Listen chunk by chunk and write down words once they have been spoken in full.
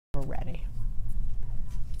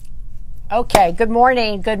Okay, good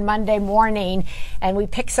morning, good Monday morning. And we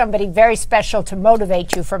picked somebody very special to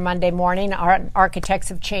motivate you for Monday morning, our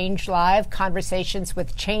Architects of Change Live, conversations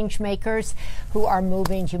with change makers who are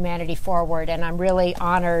moving humanity forward. And I'm really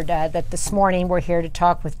honored that this morning we're here to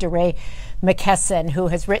talk with DeRay Mckesson, who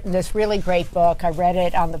has written this really great book. I read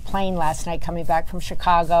it on the plane last night coming back from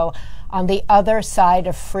Chicago, On the Other Side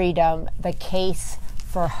of Freedom, The Case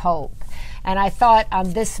for Hope. And I thought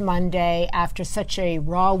on this Monday, after such a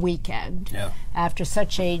raw weekend, after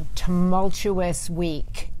such a tumultuous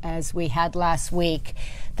week as we had last week,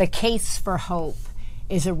 the case for hope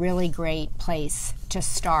is a really great place to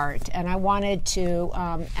start. And I wanted to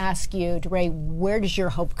ask you, DeRay, where does your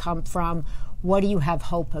hope come from? What do you have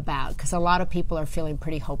hope about? Because a lot of people are feeling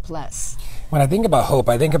pretty hopeless. When I think about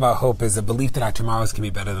hope as a belief that our tomorrows can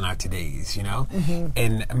be better than our todays, you know? Mm-hmm.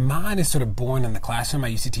 And mine is sort of born in the classroom. I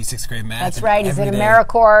used to teach 6th grade math. That's right. He's an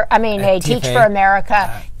AmeriCorps, a Teach for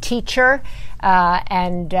America teacher,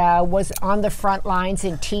 and was on the front lines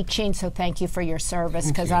in teaching. So thank you for your service,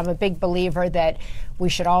 because I'm a big believer that we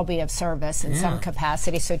should all be of service in some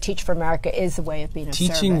capacity. So Teach for America is a way of being of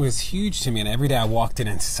service. Teaching was huge to me, and every day I walked in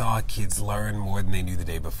and saw kids learn more than they knew the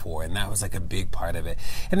day before, and that was like a big part of it.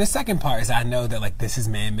 And the second part is I know that like this is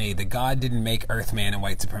man-made, that God didn't make Earth, man, and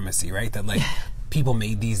white supremacy, right? That like people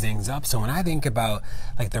made these things up. So when I think about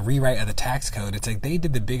like the rewrite of the tax code, it's like they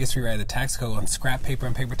did the biggest rewrite of the tax code on scrap paper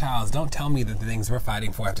and paper towels. Don't tell me that the things we're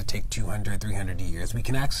fighting for have to take 200, 300 years. We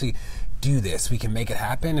can actually do this. We can make it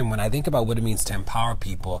happen. And when I think about what it means to empower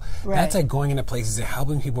people, that's like going into places and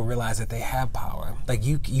helping people realize that they have power. Like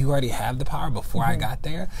you already have the power before I got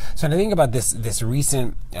there. So when I think about this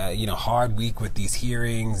recent, hard week with these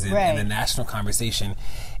hearings and the national conversation,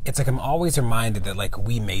 it's like I'm always reminded that like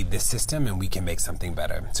we made this system and we can make something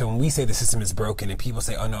better. So when we say the system is broken and people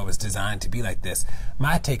say, oh no, it was designed to be like this,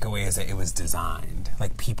 my takeaway is that it was designed.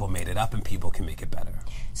 Like people made it up and people can make it better.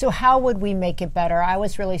 So how would we make it better? I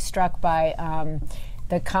was really struck by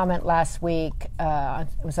the comment last week, it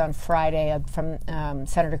was on Friday, from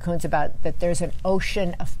Senator Coons about that there's an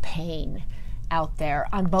ocean of pain out there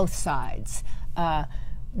on both sides.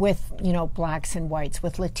 With, blacks and whites,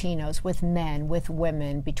 with Latinos, with men, with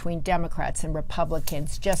women, between Democrats and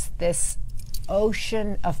Republicans, just this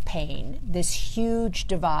ocean of pain, this huge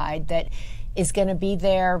divide that is going to be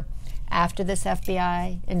there after this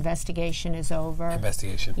FBI investigation is over.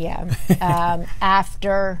 Investigation. Yeah.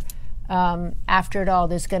 After it all,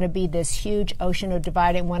 there's going to be this huge ocean of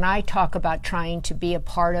divide. And when I talk about trying to be a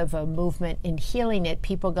part of a movement in healing it,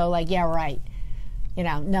 people go like, yeah, right.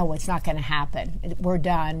 No, it's not going to happen. We're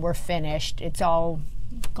done. We're finished. It's all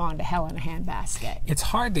gone to hell in a handbasket. It's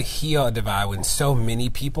hard to heal a divide when so many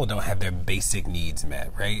people don't have their basic needs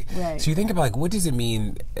met, right? So you think about like, what does it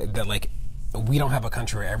mean that like we don't have a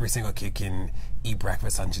country where every single kid can eat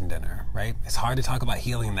breakfast, lunch, and dinner, right? It's hard to talk about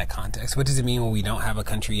healing in that context. What does it mean when we don't have a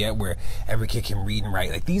country yet where every kid can read and write?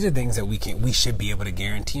 Like these are things that we should be able to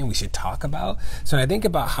guarantee and we should talk about. So when I think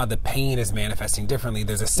about how the pain is manifesting differently,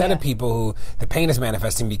 there's a set of people who the pain is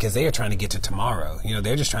manifesting because they are trying to get to tomorrow.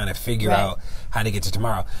 They're just trying to figure out how to get to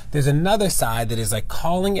tomorrow. There's another side that is like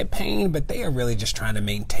calling it pain, but they are really just trying to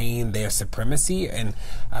maintain their supremacy and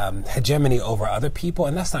hegemony over other people,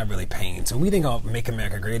 and that's not really pain. So when we think, oh, make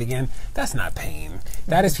America great again, that's not pain.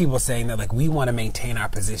 That is people saying that like we want to maintain our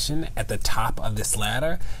position at the top of this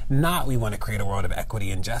ladder, not we want to create a world of equity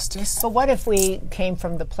and justice. But what if we came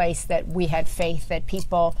from the place that we had faith that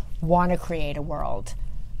people want to create a world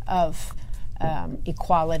of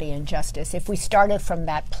equality and justice? If we started from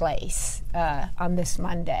that place on this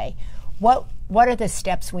Monday, what are the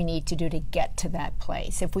steps we need to do to get to that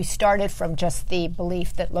place? If we started from just the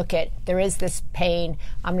belief that, there is this pain,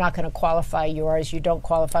 I'm not going to qualify yours, you don't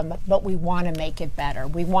qualify, but we want to make it better.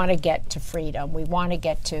 We want to get to freedom. We want to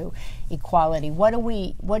get to equality. What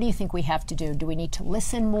do you think we have to do? Do we need to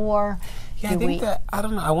listen more? Yeah, I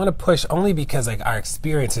don't know. I want to push only because like our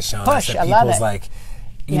experience has shown us that people's like,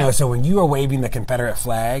 so when you are waving the Confederate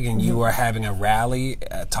flag and you are having a rally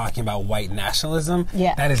talking about white nationalism,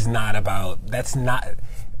 that's not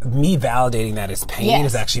me validating that as pain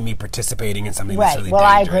is actually me participating in something that's really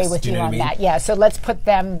dangerous. I agree with you on that. Yeah, so let's put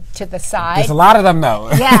them to the side. There's a lot of them, though.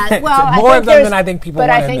 Yeah, well, more of them than I think people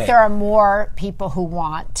want to admit. But I think there are more people who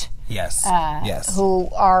want. Yes. Who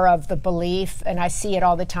are of the belief, and I see it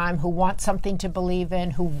all the time, who want something to believe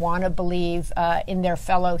in, who want to believe in their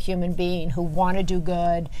fellow human being, who want to do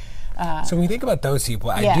good, So when you think about those people,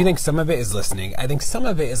 I do think some of it is listening. I think some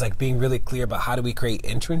of it is like being really clear about how do we create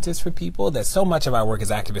entrances for people. That so much of our work as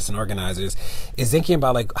activists and organizers is thinking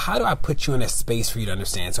about like, how do I put you in a space for you to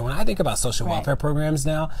understand? So when I think about social welfare programs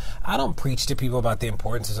now, I don't preach to people about the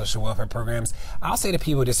importance of social welfare programs. I'll say to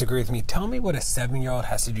people who disagree with me, tell me what a 7-year-old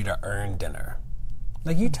has to do to earn dinner.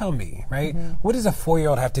 Like, you tell me, right? What does a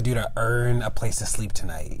 4-year-old have to do to earn a place to sleep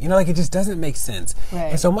tonight? You know, like, it just doesn't make sense.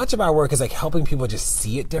 And so much of our work is like helping people just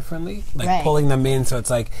see it differently, like pulling them in. So it's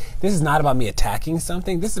like, this is not about me attacking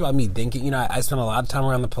something. This is about me thinking. You know, I spent a lot of time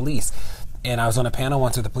around the police. And I was on a panel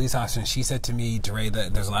once with a police officer, and she said to me, DeRay,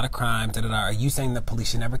 that there's a lot of crime, are you saying that police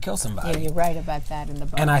should never kill somebody? Yeah, you write about that in the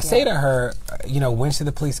book. And I say to her, you know, when should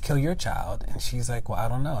the police kill your child? And she's like, well, I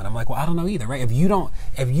don't know. And I'm like, well, I don't know either, right? If you don't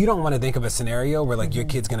want to think of a scenario where like your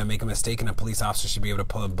kid's going to make a mistake and a police officer should be able to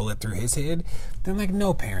pull a bullet through his head, then like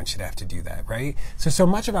no parent should have to do that, right? So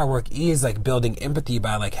much of our work is like building empathy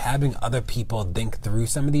by like having other people think through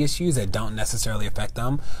some of the issues that don't necessarily affect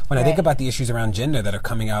them. When I think about the issues around gender that are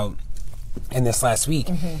coming out in this last week,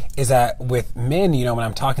 is that with men, you know, when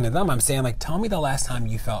I'm talking to them, I'm saying like, tell me the last time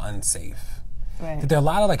you felt unsafe. That there are a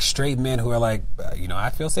lot of like straight men who are like, you know, I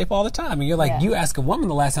feel safe all the time. And you're like, you ask a woman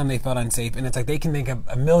the last time they felt unsafe, and it's like they can think of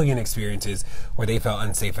a million experiences where they felt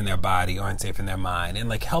unsafe in their body or unsafe in their mind. And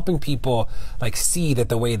like helping people like see that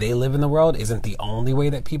the way they live in the world isn't the only way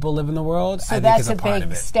that people live in the world. So I think that's is a part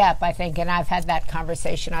big step, I think. And I've had that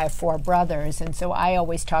conversation. I have 4 brothers. And so I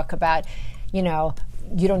always talk about, you know,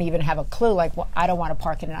 you don't even have a clue. Like, well, I don't want to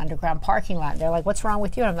park in an underground parking lot. And they're like, what's wrong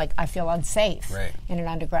with you? And I'm like, I feel unsafe in an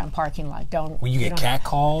underground parking lot. When you get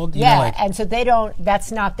catcalled? Yeah, you know, like, and so they don't,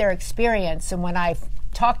 that's not their experience. And when I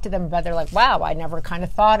talk to them about it, they're like, wow, I never kind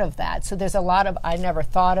of thought of that. So there's a lot of, I never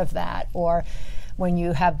thought of that. Or when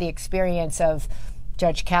you have the experience of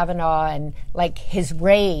Judge Kavanaugh and like his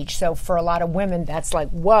rage. So for a lot of women, that's like,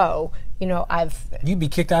 whoa, you know, you'd be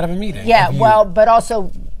kicked out of a meeting. Yeah, well, but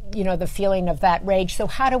also, you know, the feeling of that rage. So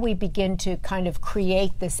how do we begin to kind of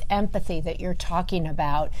create this empathy that you're talking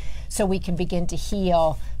about so we can begin to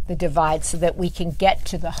heal the divide so that we can get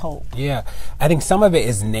to the hope? Yeah, I think some of it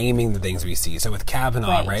is naming the things we see. So with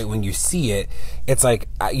Kavanaugh, right, when you see it, it's like,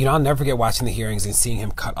 you know, I'll never forget watching the hearings and seeing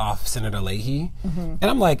him cut off Senator Leahy. And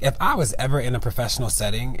I'm like, if I was ever in a professional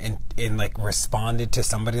setting and like responded to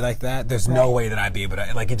somebody like that, there's no way that I'd be able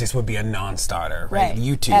to, like, it just would be a non-starter, right?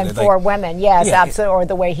 You too. And for women, yes, absolutely. Or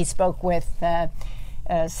the way he spoke with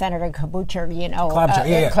Senator Klobuchar, you know,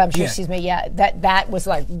 Klobuchar, excuse me, that was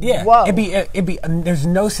like, whoa. It'd be. There's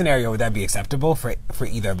no scenario where that'd be acceptable for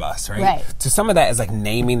either of us, right? So some of that is like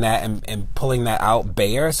naming that and pulling that out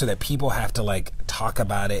bare, so that people have to like talk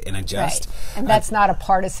about it and adjust. And that's not a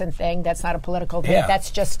partisan thing. That's not a political thing.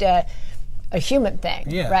 That's just a human thing,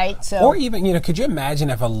 right? So, or even, you know, could you imagine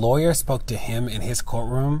if a lawyer spoke to him in his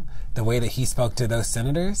courtroom the way that he spoke to those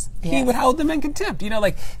senators? He would hold them in contempt. You know,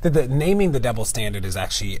 like the naming the double standard is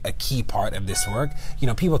actually a key part of this work. You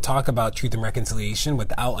know, people talk about truth and reconciliation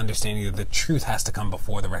without understanding that the truth has to come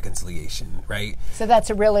before the reconciliation, right? So that's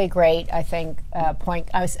a really great, I think, point.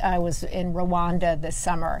 I was in Rwanda this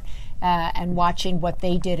summer and watching what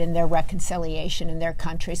they did in their reconciliation in their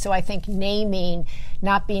country. So I think naming,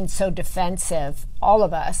 not being so defensive, all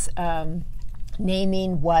of us,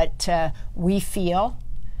 naming what we feel,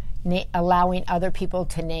 allowing other people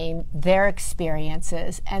to name their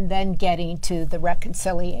experiences, and then getting to the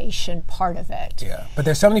reconciliation part of it. Yeah, but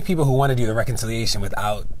there's so many people who want to do the reconciliation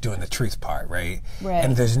without doing the truth part, right?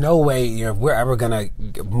 And there's no way, you know, if we're ever going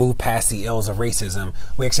to move past the ills of racism,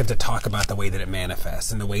 we actually have to talk about the way that it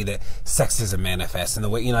manifests and the way that sexism manifests and the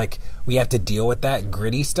way, you know, like we have to deal with that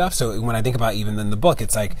gritty stuff. So when I think about even in the book,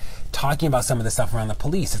 it's like talking about some of the stuff around the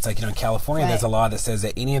police. It's like, you know, in California, there's a law that says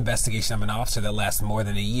that any investigation of an officer that lasts more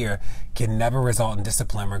than a year can never result in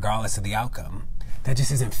discipline regardless of the outcome. That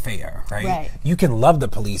just isn't fair, right? You can love the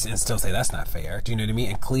police and still say that's not fair. Do you know what I mean?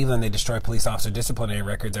 In Cleveland, they destroy police officer disciplinary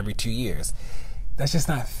records every 2 years. That's just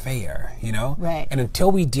not fair, you know? And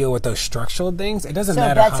until we deal with those structural things, it doesn't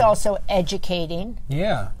matter. So that's also educating.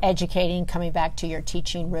 Yeah. Educating, coming back to your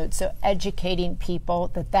teaching roots. So educating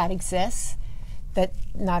people that exists, that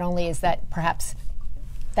not only is that perhaps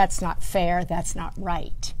that's not fair, that's not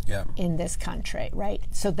right in this country, right?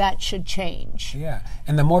 So that should change. Yeah,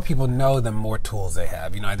 and the more people know, the more tools they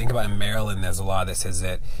have. You know, I think about in Maryland, there's a law that says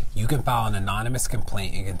that you can file an anonymous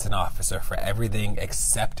complaint against an officer for everything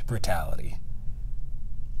except brutality.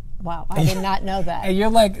 Wow, I did not know that. And you're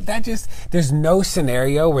like, there's no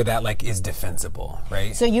scenario where that like is defensible,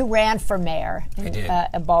 right? So you ran for mayor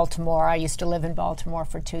in Baltimore. I used to live in Baltimore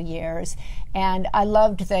for 2 years. And I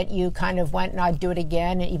loved that you kind of went, and I'd do it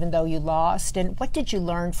again, even though you lost. And what did you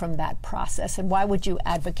learn from that process? And why would you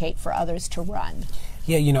advocate for others to run?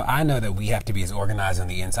 Yeah, I know that we have to be as organized on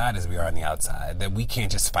the inside as we are on the outside, that we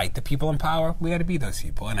can't just fight the people in power. We got to be those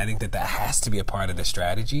people. And I think that has to be a part of the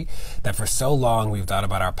strategy, that for so long we've thought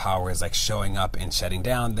about our power as like showing up and shutting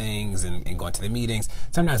down things and going to the meetings.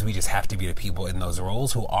 Sometimes we just have to be the people in those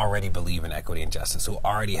roles who already believe in equity and justice, who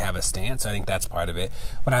already have a stance. I think that's part of it.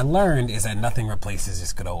 What I learned is that nothing replaces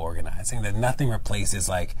just good old organizing, that nothing replaces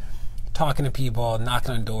like talking to people,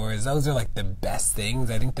 knocking on doors. Those are like the best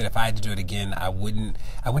things. I think that if I had to do it again, I went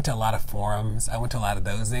to a lot of forums. I went to a lot of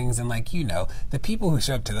those things. And like, the people who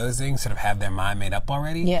show up to those things sort of have their mind made up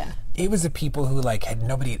already. Yeah. It was the people who like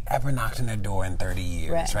nobody had ever knocked on their door in 30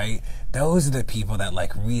 years, right? Those are the people that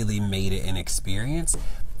like really made it an experience.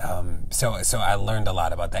 So I learned a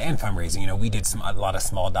lot about that, and fundraising. We did a lot of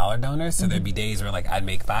small dollar donors. So there'd be days where like I'd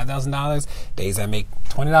make $5,000, days I make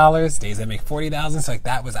 $20, days I make $40,000. So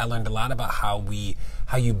like I learned a lot about how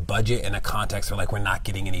you budget in a context where like we're not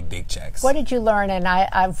getting any big checks. What did you learn? And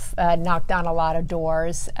I've knocked on a lot of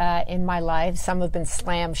doors in my life. Some have been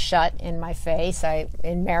slammed shut in my face.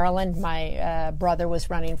 In Maryland, my brother was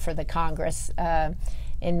running for the Congress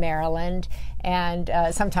in Maryland, and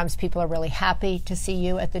sometimes people are really happy to see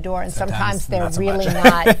you at the door, and sometimes they're really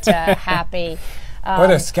not happy. Or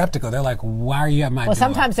they're skeptical. They're like, why are you at my door? Well,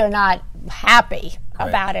 sometimes they're not happy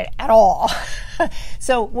about it at all.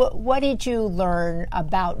 So what did you learn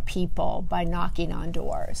about people by knocking on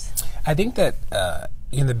doors? I think that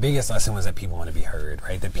the biggest lesson was that people want to be heard,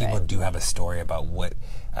 right? That people do have a story about what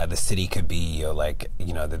the city could be, or like,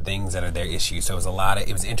 the things that are their issues. So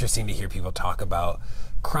it was interesting to hear people talk about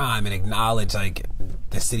crime and acknowledge like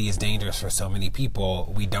the city is dangerous for so many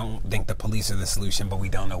people. We don't think the police are the solution, but we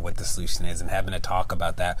don't know what the solution is, and having to talk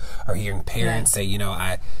about that, or hearing parents say,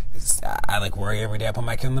 I like worry every day I put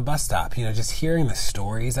my kid on the bus stop. Just hearing the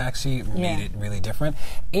stories actually made it really different,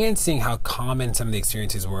 and seeing how common some of the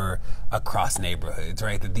experiences were across neighborhoods,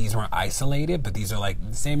 right? That these weren't isolated, but these are like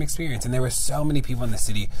the same experience. And there were so many people in the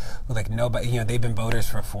city who like nobody, they've been voters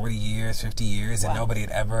for 40 years, 50 years, and nobody had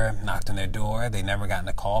ever knocked on their door. They never gotten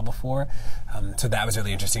a call before. So that was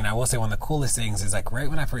really interesting. And I will say one of the coolest things is like right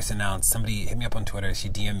when I first announced, somebody hit me up on Twitter. She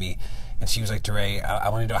DM'd me, and she was like, DeRay, I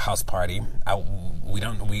want to do a house party.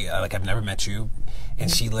 I've never met you.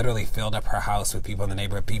 And she literally filled up her house with people in the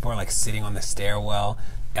neighborhood. People are like sitting on the stairwell.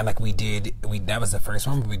 And like that was the first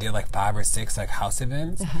one, but we did like 5 or 6 like house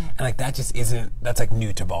events. And like that just that's like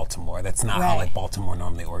new to Baltimore. That's not how like Baltimore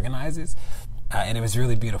normally organizes. And it was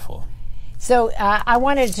really beautiful. So I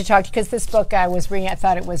wanted to talk to you because this book I was reading, I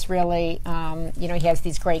thought it was really, he has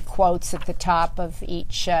these great quotes at the top of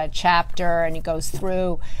each chapter, and he goes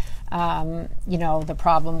through, the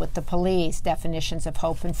problem with the police, definitions of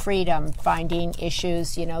hope and freedom, finding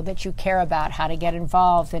issues, that you care about, how to get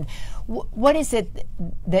involved. And what is it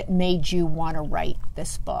that made you want to write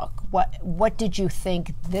this book? What did you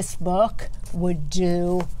think this book would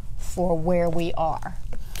do for where we are?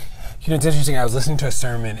 It's interesting. I was listening to a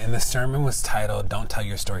sermon, and the sermon was titled, "Don't Tell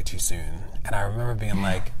Your Story Too Soon." And I remember being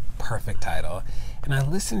like, perfect title. And I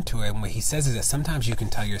listened to it, and what he says is that sometimes you can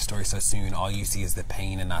tell your story so soon, all you see is the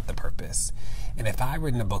pain and not the purpose. And if I had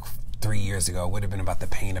written a book 3 years ago, it would have been about the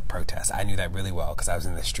pain of protest. I knew that really well because I was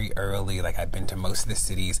in the street early. Like, I'd been to most of the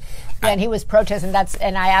cities. And he was protesting.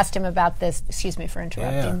 And I asked him about this, excuse me for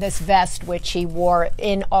interrupting, this vest which he wore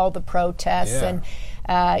in all the protests. And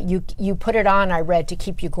you put it on, I read, to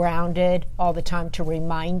keep you grounded all the time, to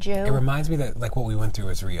remind you. It reminds me that like what we went through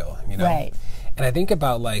is real, Right. And I think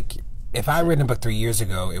about like, if I had written a book 3 years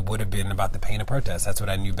ago, it would have been about the pain of protest. That's what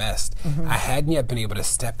I knew best. I hadn't yet been able to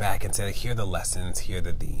step back and say, like, here are the lessons, here are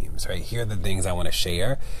the themes, right? Here are the things I want to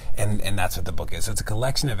share, and that's what the book is. So it's a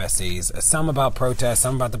collection of essays, some about protest,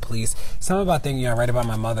 some about the police, some about things, I write about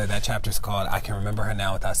my mother. That chapter's called I Can Remember Her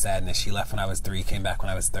Now Without Sadness. She left when I was 3, came back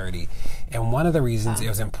when I was 30. And one of the reasons it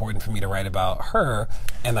was important for me to write about her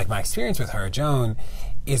and, like, my experience with her, Joan,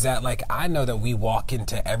 is that, like, I know that we walk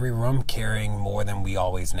into every room carrying more than we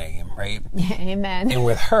always name, right? Amen. And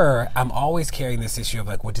with her, I'm always carrying this issue of,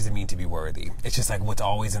 like, what does it mean to be worthy? It's just, like, what's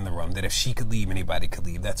always in the room, that if she could leave, anybody could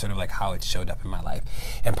leave. That's sort of, like, how it showed up in my life.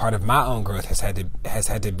 And part of my own growth has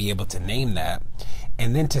had to be able to name that.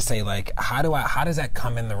 And then to say, like, how does that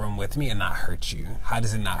come in the room with me and not hurt you? How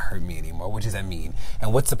does it not hurt me anymore? What does that mean?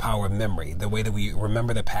 And what's the power of memory? The way that we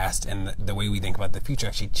remember the past and the way we think about the future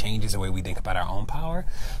actually changes the way we think about our own power.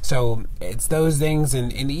 So it's those things,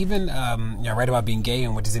 and even I write about being gay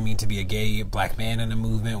and what does it mean to be a gay black man in a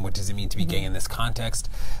movement? What does it mean to be gay in this context?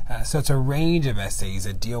 So it's a range of essays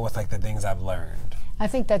that deal with like the things I've learned. I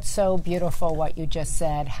think that's so beautiful what you just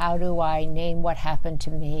said. How do I name what happened to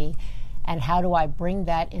me? And how do I bring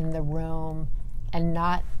that in the room and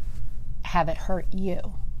not have it hurt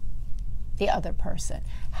you, the other person?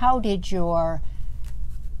 How did your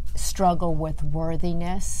struggle with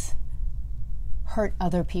worthiness hurt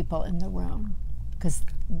other people in the room? Because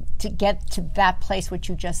to get to that place, what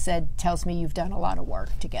you just said tells me you've done a lot of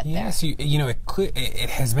work to get there. Yes, you know, it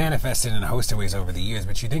has manifested in a host of ways over the years,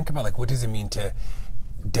 but you think about, like, what does it mean to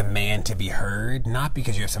demand to be heard, not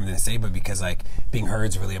because you have something to say, but because like being heard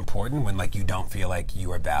is really important when like you don't feel like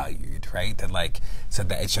you are valued, right? That like, so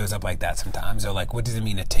that it shows up like that sometimes. Or like, what does it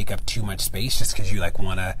mean to take up too much space just because you like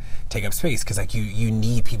want to take up space? Because like you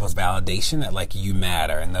need people's validation that like you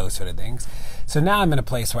matter and those sort of things. So now I'm in a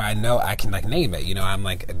place where I know I can like name it. You know, I'm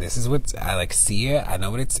like, this is what I like see it. I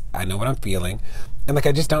know what I'm feeling, and like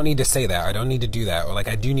I just don't need to say that, or I don't need to do that, or like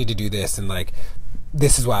I do need to do this, and like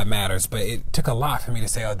this is why it matters. But it took a lot for me to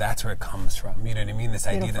say, oh, that's where it comes from. You know what I mean? This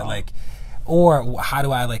idea that like, or how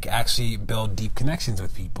do I like actually build deep connections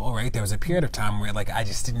with people, right? There was a period of time where like I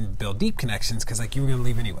just didn't build deep connections because like you were going to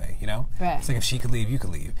leave anyway, you know? Right. It's like if she could leave, you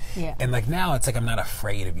could leave. Yeah. And like now it's like I'm not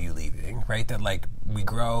afraid of you leaving, right? That like we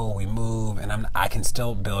grow, we move, and I can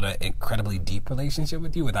still build an incredibly deep relationship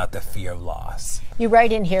with you without the fear of loss. You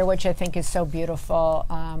write in here, which I think is so beautiful,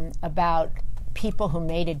 about people who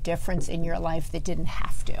made a difference in your life that didn't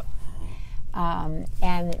have to.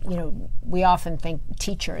 And, you know, we often think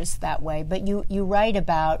teachers that way, but you write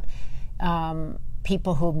about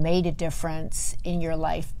people who made a difference in your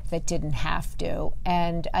life that didn't have to.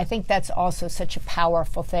 And I think that's also such a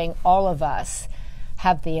powerful thing. All of us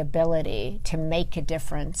have the ability to make a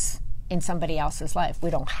difference in somebody else's life. We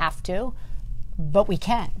don't have to, but we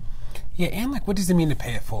can. Yeah, and like, what does it mean to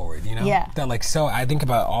pay it forward, you know? Yeah. That like, so I think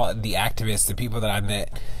about all the activists, the people that I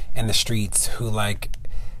met in the streets who like,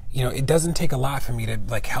 you know, it doesn't take a lot for me to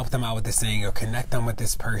like help them out with this thing or connect them with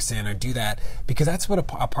this person or do that, because that's what a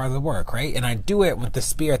part of the work, right? And I do it with the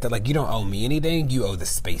spirit that like, you don't owe me anything, you owe the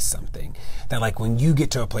space something. That like when you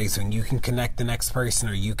get to a place when you can connect the next person,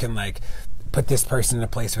 or you can like put this person in a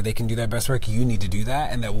place where they can do their best work, you need to do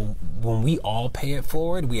that. And that when we all pay it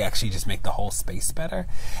forward, we actually just make the whole space better.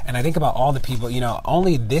 And I think about all the people, you know,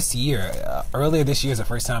 only this year, earlier this year is the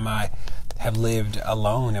first time I have lived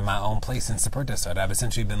alone in my own place in Saporta. So I've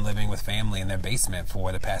essentially been living with family in their basement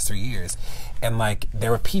for the past 3 years. And like,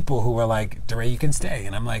 there were people who were like, DeRay, you can stay.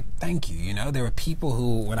 And I'm like, thank you. You know, there were people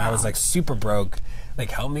who, when I was like super broke, like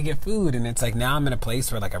helped me get food. And it's like, now I'm in a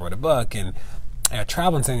place where like I wrote a book and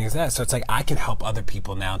travel and things like that. So it's like I can help other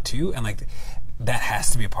people now too, and like that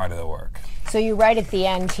has to be a part of the work. So you write at the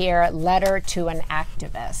end here, letter to an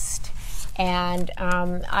activist, and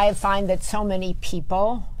I find that so many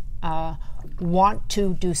people want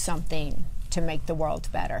to do something to make the world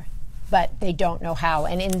better, but they don't know how.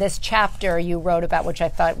 And in this chapter you wrote about, which I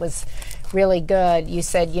thought was really good, you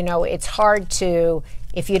said, you know, it's hard to,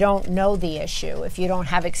 if you don't know the issue, if you don't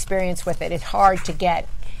have experience with it, it's hard to get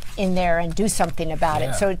in there and do something about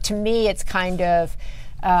it. So to me, it's kind of,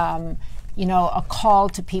 you know, a call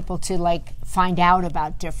to people to like find out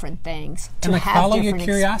about different things, to and like have follow your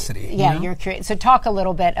curiosity. Yeah, you know? your curiosity. So talk a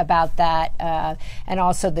little bit about that, and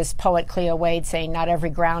also this poet Cleo Wade saying, "Not every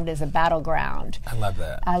ground is a battleground." I love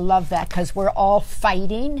that. I love that, because we're all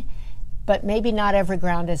fighting, but maybe not every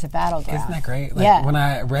ground is a battleground. Isn't that great? Like, when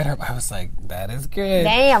I read her, I was like, that is good.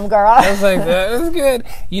 Damn, girl. I was like, that is good.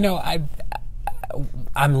 You know,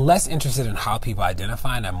 I'm less interested in how people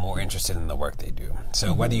identify, and I'm more interested in the work they do.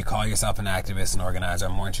 So whether you call yourself an activist, an organizer,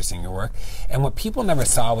 I'm more interested in your work. And what people never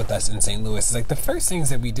saw with us in St. Louis is like the first things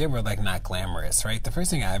that we did were like not glamorous, right? The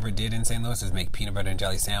first thing I ever did in St. Louis was make peanut butter and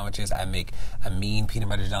jelly sandwiches. I make a mean peanut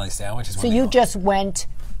butter and jelly sandwich. So you just went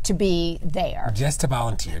to be there? Just to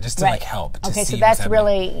volunteer, just to like help. Okay, so that's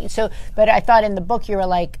really, but I thought in the book you were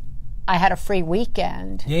like, I had a free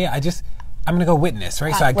weekend. Yeah, I'm gonna go witness,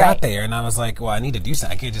 right? So I got there and I was like, well, I need to do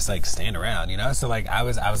something. I can't just like stand around, you know? So like I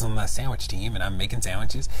was on the sandwich team and I'm making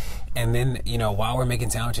sandwiches. And then, you know, while we're making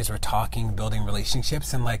sandwiches, we're talking, building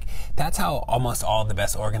relationships. And like, that's how almost all the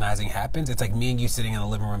best organizing happens. It's like me and you sitting in the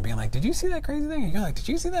living room being like, did you see that crazy thing? And you're like, did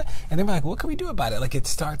you see that? And then we're like, what can we do about it? Like, it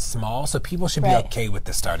starts small. So people should be okay with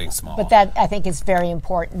the starting small. But that I think is very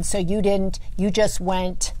important. So you just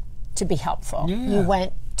went to be helpful. Yeah. You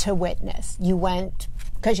went to witness. You went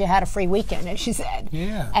because you had a free weekend, as you said.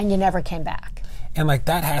 Yeah. And you never came back. And like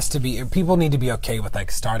that has to be, people need to be okay with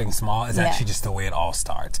like starting small is actually just the way it all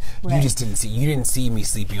starts. Right. You didn't see me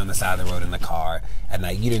sleeping on the side of the road in the car at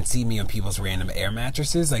night. You didn't see me on people's random air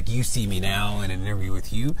mattresses. Like you see me now in an interview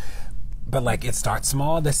with you. But like it starts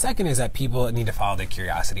small. The second is that people need to follow their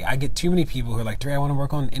curiosity. I get too many people who are like, DeRay, I want to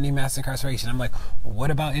work on ending mass incarceration. I'm like,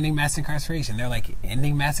 what about ending mass incarceration? They're like,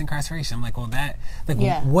 ending mass incarceration. I'm like, well,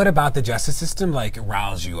 what about the justice system like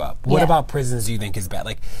riles you up? What about prisons do you think is bad?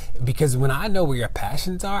 Like, because when I know where your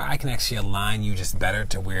passions are, I can actually align you just better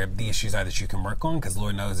to where the issues are that you can work on, because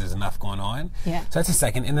Lord knows there's enough going on. Yeah. So that's the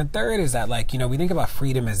second. And the third is that like, we think about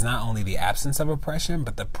freedom as not only the absence of oppression,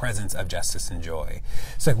 but the presence of justice and joy.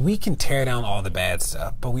 So like we can tear down all the bad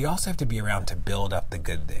stuff, but we also have to be around to build up the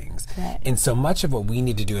good things. Right. And so much of what we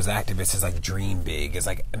need to do as activists is like dream big, is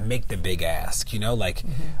like make the big ask, like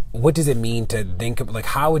what does it mean to think of, like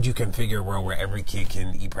how would you configure a world where every kid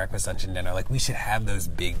can eat breakfast, lunch, and dinner? Like we should have those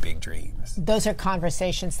big dreams. Those are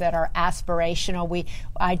conversations that are aspirational.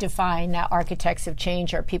 I define architects of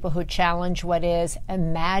change are people who challenge what is,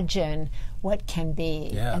 imagine what can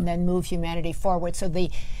be, and then move humanity forward. So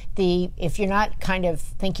if you're not kind of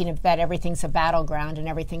thinking of that everything's a battleground and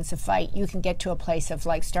everything's a fight, you can get to a place of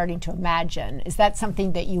like starting to imagine. Is that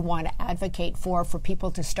something that you want to advocate for people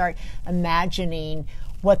to start imagining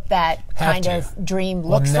what that of dream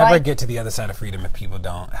looks like? We'll never get to the other side of freedom if people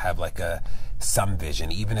don't have like some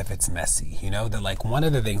vision, even if it's messy. That like one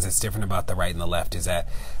of the things that's different about the right and the left is that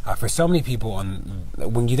for so many people,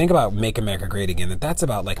 when you think about Make America Great Again, that's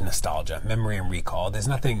about like nostalgia, memory, and recall. There's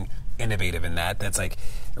nothing innovative in that. That's like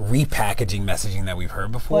repackaging messaging that we've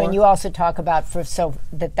heard before. Well, and you also talk about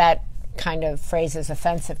that kind of phrase is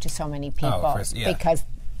offensive to so many people because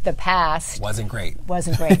the past wasn't great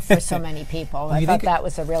for so many people. I thought that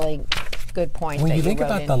was a really good point. When you think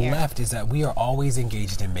about the left, is that we are always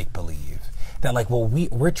engaged in make believe. That like, well,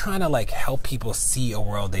 we're trying to like help people see a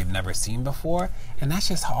world they've never seen before, and that's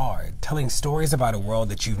just hard. Telling stories about a world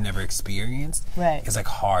that you've never experienced is like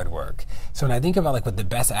hard work. So when I think about like what the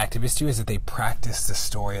best activists do is that they practice the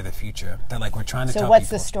story of the future. That like we're trying to tell people. So what's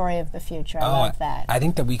the story of the future? I love that. I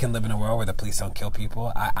think that we can live in a world where the police don't kill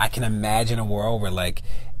people. I can imagine a world where like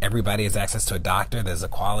everybody has access to a doctor. There's a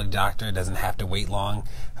quality doctor. Doesn't have to wait long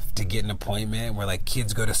to get an appointment, where like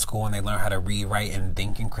kids go to school and they learn how to read, write, and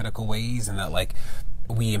think in critical ways, and that like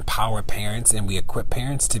we empower parents and we equip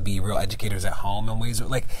parents to be real educators at home in ways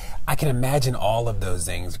like I can imagine all of those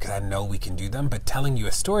things because I know we can do them, but telling you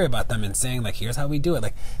a story about them and saying like here's how we do it,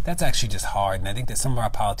 like that's actually just hard. And I think that some of our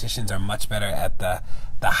politicians are much better at the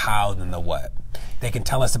how than the what. They can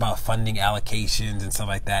tell us about funding allocations and stuff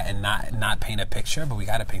like that and not paint a picture, but we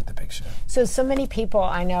got to paint the picture. So many people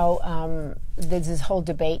I know, there's this whole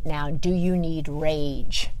debate now, do you need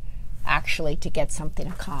rage actually to get something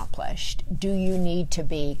accomplished? Do you need to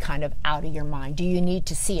be kind of out of your mind? Do you need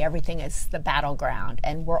to see everything as the battleground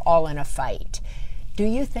and we're all in a fight? Do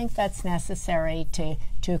you think that's necessary to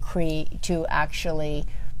actually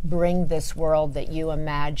bring this world that you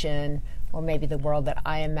imagine, or maybe the world that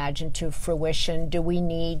I imagine, to fruition? Do we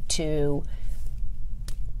need to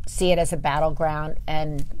see it as a battleground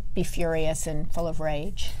and be furious and full of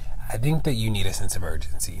rage? I think that you need a sense of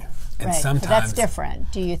urgency. And right. sometimes so that's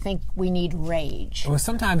different. Do you think we need rage? Well,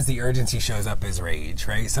 sometimes the urgency shows up as rage,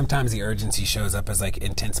 right? Sometimes the urgency shows up as like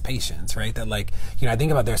intense patience, right? That like, I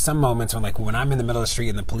think about there's some moments when like when I'm in the middle of the street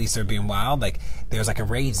and the police are being wild, like there's like a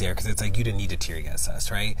rage there because it's like you didn't need to tear gas us,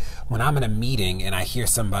 right? When I'm in a meeting and I hear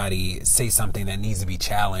somebody say something that needs to be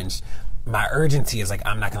challenged, my urgency is like,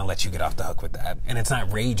 I'm not going to let you get off the hook with that. And it's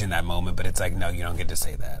not rage in that moment, but it's like, no, you don't get to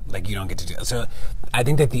say that. Like, you don't get to do it. So I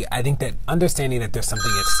think that understanding that there's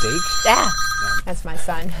something at stake. Yeah. That's my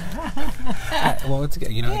son. Well, it's good.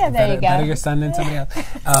 Better your son than somebody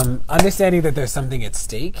else. Understanding that there's something at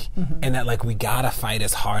stake and that like we got to fight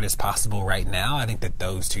as hard as possible right now. I think that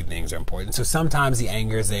those two things are important. So sometimes the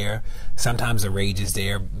anger is there. Sometimes the rage is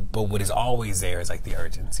there. But what is always there is like the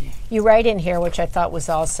urgency. You write in here, which I thought was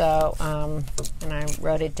also, and I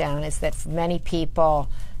wrote it down, is that for many people,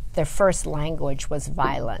 their first language was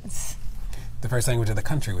violence. The first language of the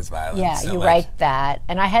country was violence. Yeah, so you write that.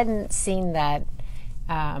 And I hadn't seen that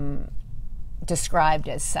described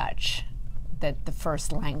as such, that the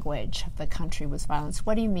first language of the country was violence.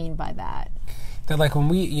 What do you mean by that? That like when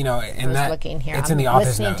we, in that, looking here. It's I'm in the author's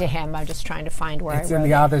listening note. to him. I'm just trying to find where it's in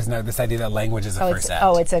the author's note. This idea that language is the first act.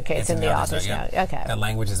 Oh, it's okay. It's in the author's note. Yeah. Okay. That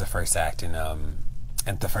language is the first act,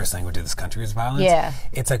 and the first language of this country is violence. Yeah.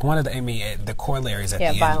 It's like one of the, the corollaries at the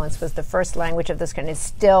end. Yeah, violence was the first language of this country. It's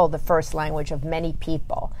still the first language of many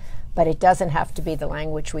people, but it doesn't have to be the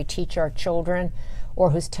language we teach our children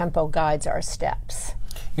or whose tempo guides our steps.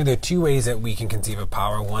 You know, there are two ways that we can conceive of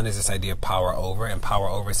power. One is this idea of power over, and power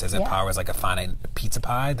over says that power is like a finite pizza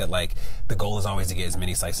pie, that like the goal is always to get as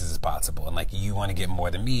many slices as possible, and like you want to get more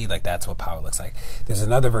than me, like that's what power looks like. There's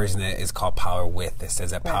another version that is called power with, that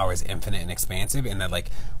says that power is infinite and expansive, and that like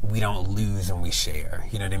we don't lose when we share.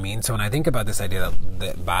 You know what I mean? So when I think about this idea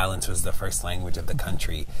that violence was the first language of the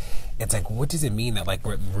country, it's like, what does it mean that like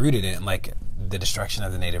we're rooted in like the destruction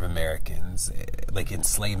of the Native Americans, like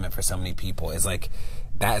enslavement for so many people, is like,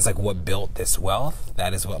 that is like what built this wealth.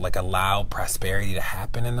 That is what like allowed prosperity to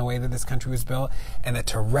happen in the way that this country was built. And that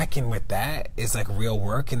to reckon with that is like real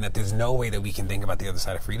work, and that there's no way that we can think about the other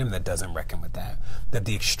side of freedom that doesn't reckon with that. That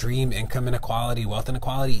the extreme income inequality, wealth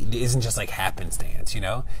inequality isn't just like happenstance, you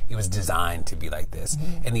know? It was designed to be like this.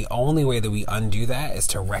 And the only way that we undo that is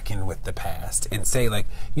to reckon with the past and say like,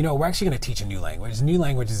 you know, we're actually going to teach a new language. The new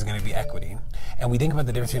language is going to be equity. And we think about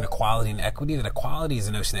the difference between equality and equity, that equality is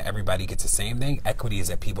the notion that everybody gets the same thing. Equity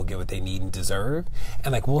is that people get what they need and deserve.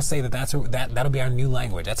 And like we'll say that'll be our new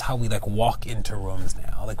language. That's how we like walk into rooms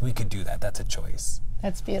now. Like we could do that. That's a choice.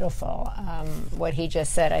 That's beautiful. What he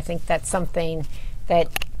just said. I think that's something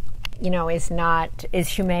that, you know, is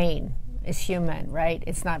humane, is human, right?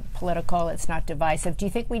 It's not political. It's not divisive. Do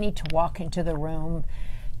you think we need to walk into the room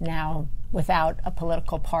now without a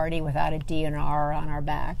political party, without a DNR on our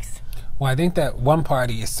backs? Well, I think that one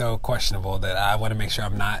party is so questionable that I want to make sure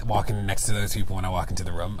I'm not walking next to those people when I walk into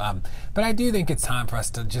the room. But I do think it's time for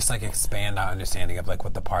us to just like expand our understanding of like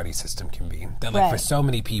what the party system can be. That like for so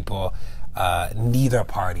many people, neither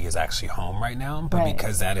party is actually home right now. But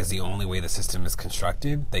because that is the only way the system is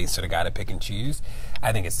constructed, they sort of got to pick and choose.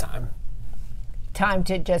 I think it's time. Time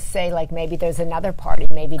to just say like maybe there's another party,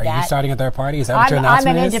 maybe Are you starting a third party? Is that what your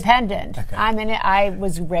announcement I'm an is? Independent. Okay. I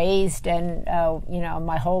was raised and you know,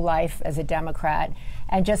 my whole life as a Democrat,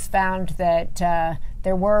 and just found that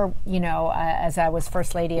there were, you know, as I was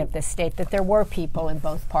First Lady of this state, that there were people in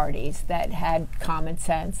both parties that had common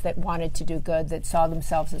sense, that wanted to do good, that saw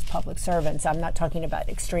themselves as public servants. I'm not talking about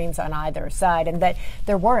extremes on either side, and that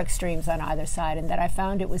there were extremes on either side, and that I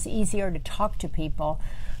found it was easier to talk to people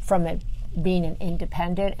from it being an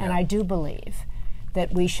independent, and I do believe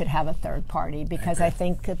that we should have a third party, because I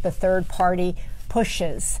think that the third party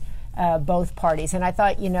pushes both parties. And I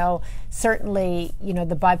thought, you know, certainly, you know,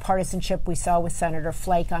 the bipartisanship we saw with Senator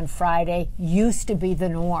Flake on Friday used to be the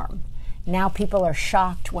norm. Now people are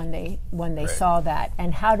shocked when they saw that.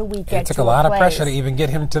 And how do we get to a place? It took a lot of pressure to even get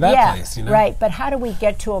him to that place, you know? Right, but how do we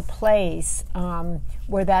get to a place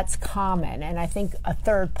where that's common? And I think a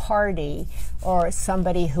third party, or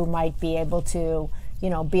somebody who might be able to, you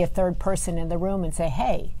know, be a third person in the room and say,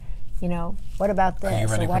 hey, you know, what about this? Are you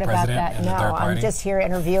running or what for about president that? in the No, third party? I'm just here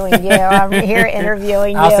interviewing you. I'm here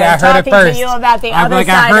interviewing I'll you. say I heard it talking first. to you about the I'm other like,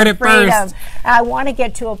 I side heard of it freedom. first. I want to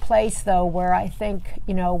get to a place, though, where I think,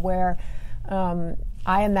 you know, where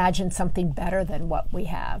I imagine something better than what we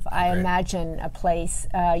have. I imagine a place,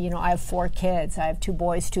 you know, I have 4 kids. I have 2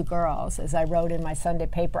 boys, 2 girls. As I wrote in my Sunday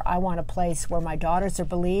paper, I want a place where my daughters are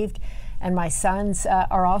believed and my sons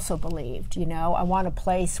are also believed. You know, I want a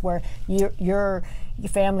place where your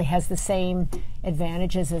family has the same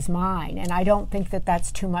advantages as mine, and I don't think that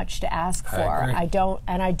that's too much to ask for. I don't,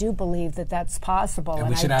 and I do believe that that's possible. And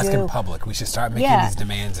we should ask in public. We should start making these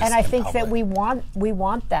demands. And I think that we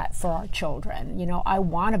want that for our children. You know, I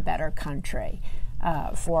want a better country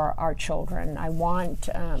for our children. I want,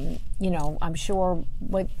 you know, I'm sure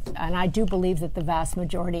and I do believe that the vast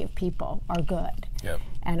majority of people are good. Yep.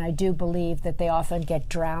 And I do believe that they often get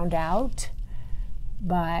drowned out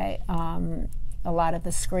by a lot of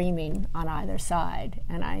the screaming on either side.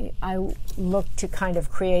 And I look to kind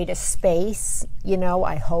of create a space, you know,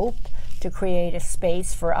 I hope to create a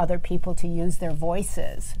space for other people to use their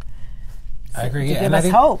voices. I agree. To give us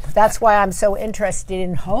hope. That's why I'm so interested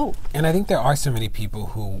in hope. And I think there are so many people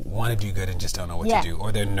who want to do good and just don't know what to do,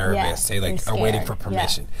 or they're nervous. They like are waiting for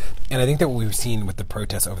permission. And I think that what we've seen with the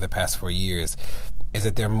protests over the past 4 years is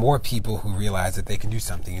that there are more people who realize that they can do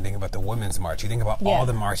something. You think about the Women's March. You think about all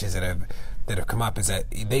the marches that have come up. Is that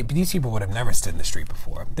these people would have never stood in the street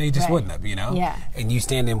before. They just wouldn't have, you know. Yeah. And you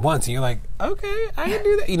stand in once, and you're like, okay, I can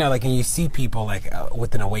do that. You know, like, and you see people like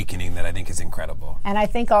with an awakening that I think is incredible. And I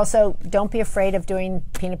think also, don't be afraid of doing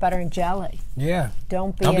peanut butter and jelly. Yeah.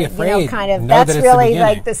 Don't be afraid. You know, kind of. Know that's really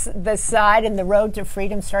like the side and the road to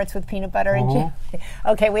freedom starts with peanut butter and jelly.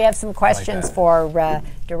 Okay, we have some questions for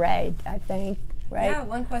DeRay, I think. Right? Yeah,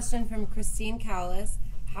 one question from Christine Callis.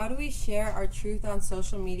 How do we share our truth on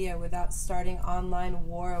social media without starting online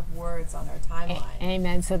war of words on our timeline?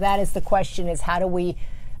 Amen. So that is the question, is how do we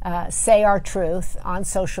say our truth on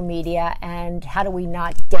social media, and how do we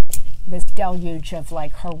not get this deluge of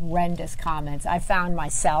like horrendous comments. I found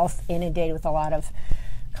myself inundated with a lot of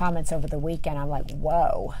comments over the weekend. I'm like,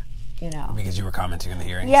 whoa, you know. Because you were commenting on the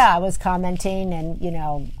hearings? Yeah, I was commenting, and, you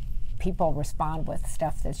know, people respond with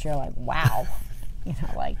stuff that you're like, wow. You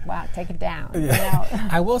know, like, wow, take it down. Yeah. You know?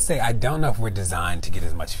 I will say, I don't know if we're designed to get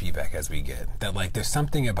as much feedback as we get. That, like, there's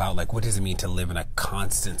something about, like, what does it mean to live in a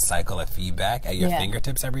constant cycle of feedback at your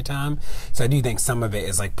fingertips every time? So I do think some of it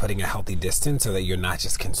is, like, putting a healthy distance so that you're not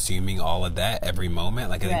just consuming all of that every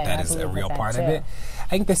moment. Like, I think that is a real part of it. I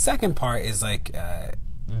think the second part is, like,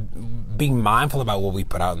 being mindful about what we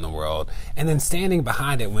put out in the world and then standing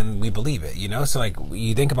behind it when we believe it, you know? So, like,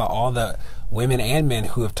 you think about all the women and men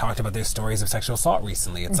who have talked about their stories of sexual assault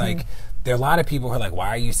recently. It's like, there are a lot of people who are like, why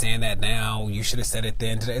are you saying that now? You should have said it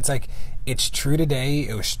then. It's like, it's true today.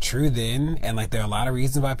 It was true then. And, like, there are a lot of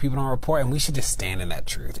reasons why people don't report, and we should just stand in that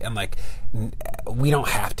truth. And, like, we don't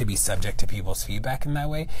have to be subject to people's feedback in that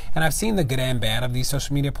way. And I've seen the good and bad of these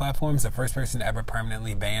social media platforms. The first person ever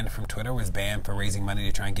permanently banned from Twitter was banned for raising money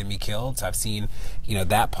to try and get me killed. So I've seen, you know,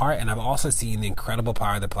 that part. And I've also seen the incredible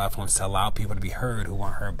power of the platforms to allow people to be heard who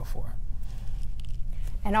weren't heard before.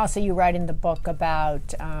 And also, you write in the book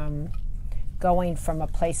about going from a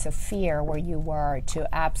place of fear where you were to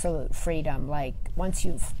absolute freedom. Like, once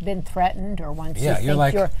you've been threatened, or once you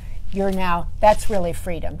think you're now, that's really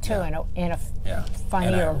freedom too, in a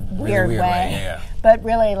funny or weird way. Yeah. But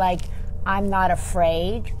really, like, I'm not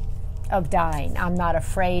afraid of dying. I'm not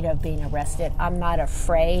afraid of being arrested. I'm not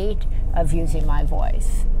afraid of using my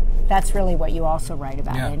voice. That's really what you also write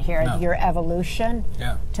about in here, your evolution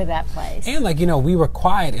to that place. And, like, you know, we were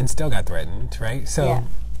quiet and still got threatened, right? So,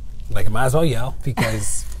 like, I might as well yell,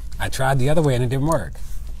 because I tried the other way and it didn't work.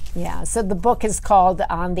 Yeah, so the book is called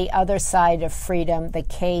On the Other Side of Freedom, The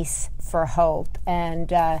Case for Hope. And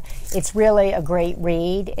it's really a great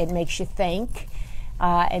read. It makes you think.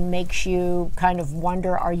 It makes you kind of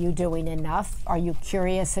wonder, are you doing enough? Are you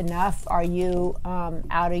curious enough? Are you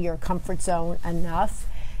out of your comfort zone enough?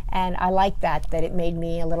 And I like that it made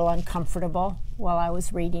me a little uncomfortable while I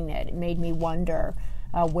was reading it. It made me wonder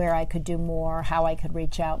where I could do more, how I could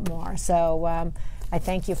reach out more. So I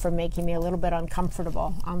thank you for making me a little bit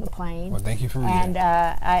uncomfortable on the plane. Well, thank you for reading. And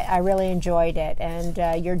I really enjoyed it.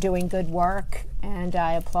 And you're doing good work, and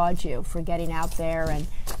I applaud you for getting out there and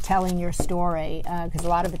telling your story, because a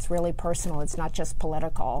lot of it's really personal. It's not just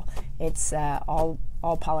political. It's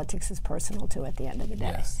all politics is personal, too, at the end of the day.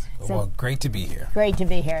 Yes. So, well, great to be here. Great to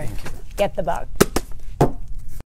be here. Thank you. Get the book.